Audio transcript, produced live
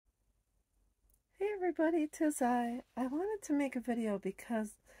Hey everybody, tis I wanted to make a video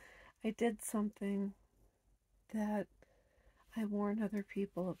because I did something that I warned other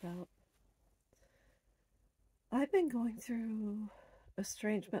people about. I've been going through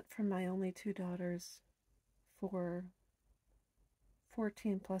estrangement from my only two daughters for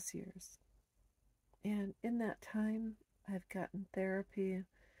 14 plus years. And in that time, I've gotten therapy.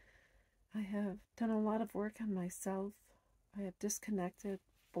 I have done a lot of work on myself. I have disconnected,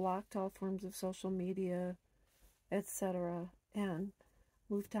 blocked all forms of social media, etc., and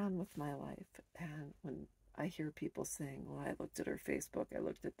moved on with my life. And when I hear people saying, "Well, I looked at her Facebook, I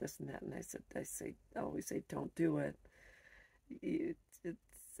looked at this and that," and I always say, "Don't do it.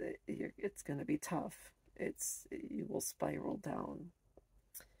 It's going to be tough. You will spiral down."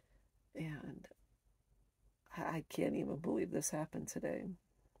 And I can't even believe this happened today.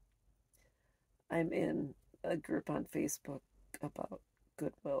 I'm in a group on Facebook about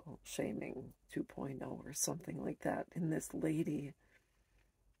Goodwill Shaming 2.0 or something like that, and this lady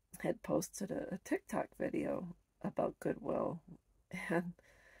had posted a TikTok video about Goodwill, and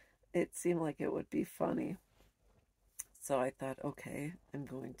it seemed like it would be funny. So I thought, okay, I'm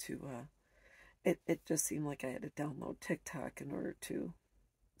going to, it just seemed like I had to download TikTok in order to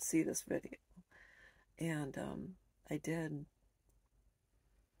see this video. And I did,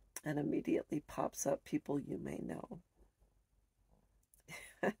 and immediately pops up people you may know.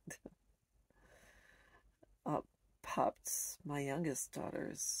 And up popped my youngest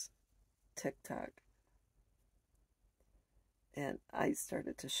daughter's TikTok, and I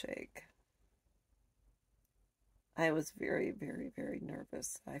started to shake. I was very, very, very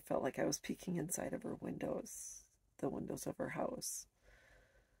nervous. I felt like I was peeking inside of her windows, the windows of her house.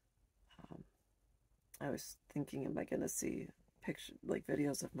 Um, I was thinking, am I going to see picture like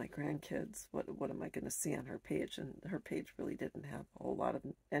videos of my grandkids? What am I going to see on her page? And her page really didn't have a whole lot of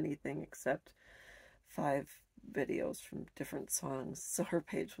anything except 5 videos from different songs. So her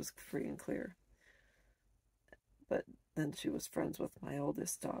page was free and clear. But then she was friends with my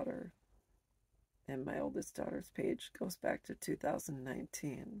oldest daughter, and my oldest daughter's page goes back to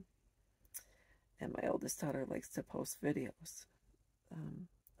 2019. And my oldest daughter likes to post videos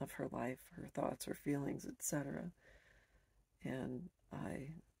of her life, her thoughts, her feelings, etc. And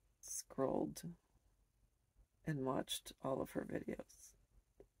I scrolled and watched all of her videos,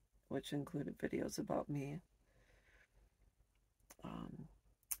 which included videos about me,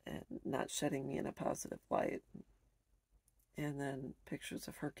 and not shedding me in a positive light, and then pictures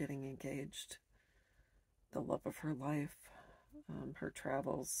of her getting engaged, the love of her life, her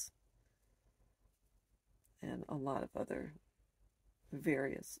travels, and a lot of other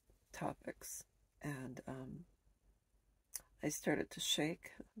various topics. And I started to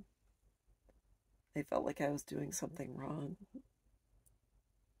shake. I felt like I was doing something wrong.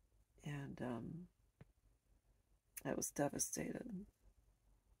 And I was devastated.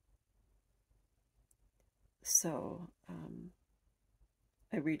 So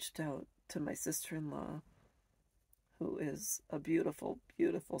I reached out to my sister-in-law, who is a beautiful,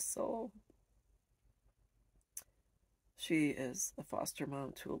 beautiful soul. She is a foster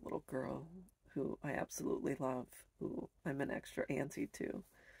mom to a little girl who I absolutely love, who I'm an extra auntie to.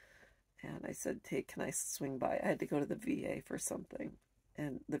 And I said, hey, can I swing by? I had to go to the VA for something.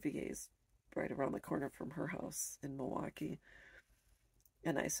 And the VA is right around the corner from her house in Milwaukee.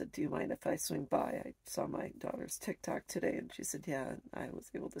 And I said, do you mind if I swing by? I saw my daughter's TikTok today. And she said, yeah. And I was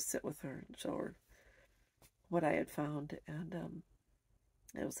able to sit with her and show her what I had found. And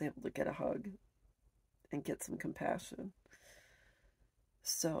I was able to get a hug and get some compassion.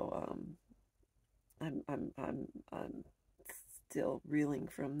 So I'm still reeling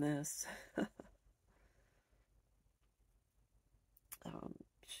from this.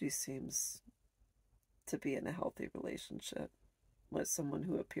 She seems to be in a healthy relationship with someone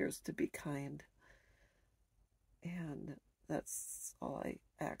who appears to be kind, and that's all I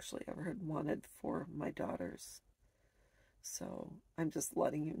actually ever had wanted for my daughters. So I'm just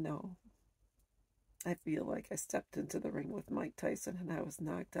letting you know. I feel like I stepped into the ring with Mike Tyson and I was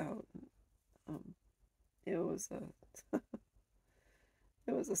knocked out. Um, it was a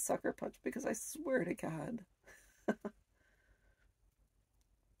it was a sucker punch, because I swear to God,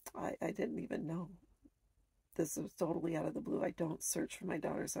 I didn't even know. This was totally out of the blue. I don't search for my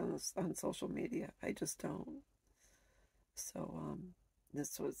daughters on social media. I just don't. So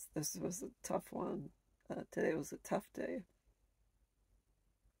this was a tough one. Today was a tough day.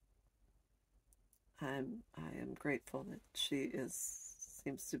 I am grateful that she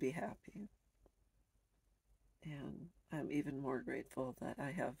seems to be happy, and I'm even more grateful that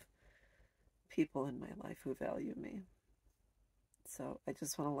I have people in my life who value me. So I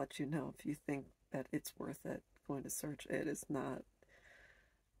just want to let you know, if you think that it's worth it going to search, it is not.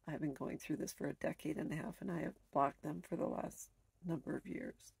 I've been going through this for a decade and a half, and I have blocked them for the last number of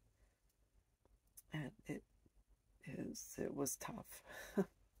years. And it was tough.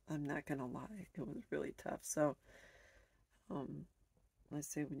 I'm not gonna lie, it was really tough. So, I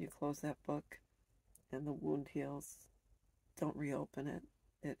say when you close that book and the wound heals, don't reopen it.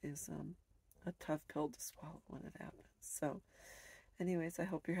 It is a tough pill to swallow when it happens. So, anyways, I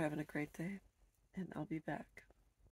hope you're having a great day, and I'll be back.